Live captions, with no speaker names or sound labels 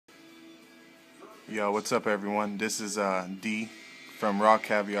Yo, what's up everyone? This is D from Raw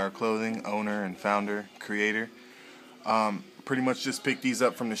Caviar Clothing, owner and founder, creator. Pretty much just picked these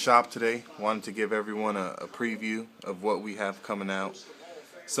up from the shop today. Wanted to give everyone a preview of what we have coming out.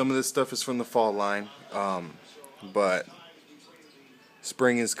 Some of this stuff is from the fall line, but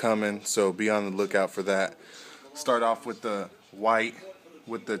spring is coming, so be on the lookout for that. Start off with the white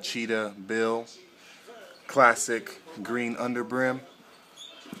with the cheetah bill, classic green underbrim,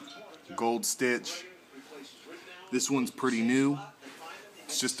 gold stitch. This one's pretty new.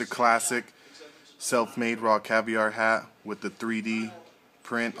 It's just a classic self-made Raw Caviar hat with the 3D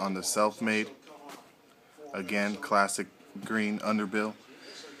print on the self-made. Again, classic green underbill.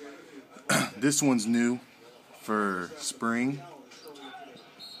 This one's new for spring.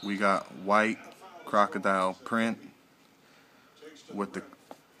 We got white crocodile print with the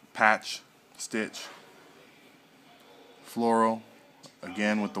patch stitch. Floral,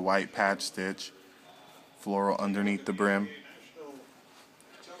 again with the white patch stitch. Floral underneath the brim.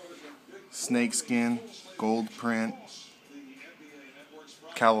 Snakeskin, gold print,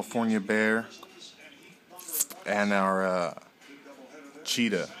 California bear, and our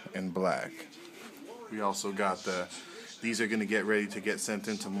cheetah in black. We also got these are going to get ready to get sent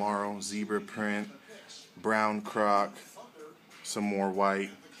in tomorrow. Zebra print, brown croc, some more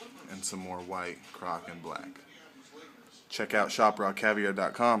white, and some more white croc and black. Check out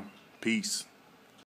shoprawcaviar.com. Peace.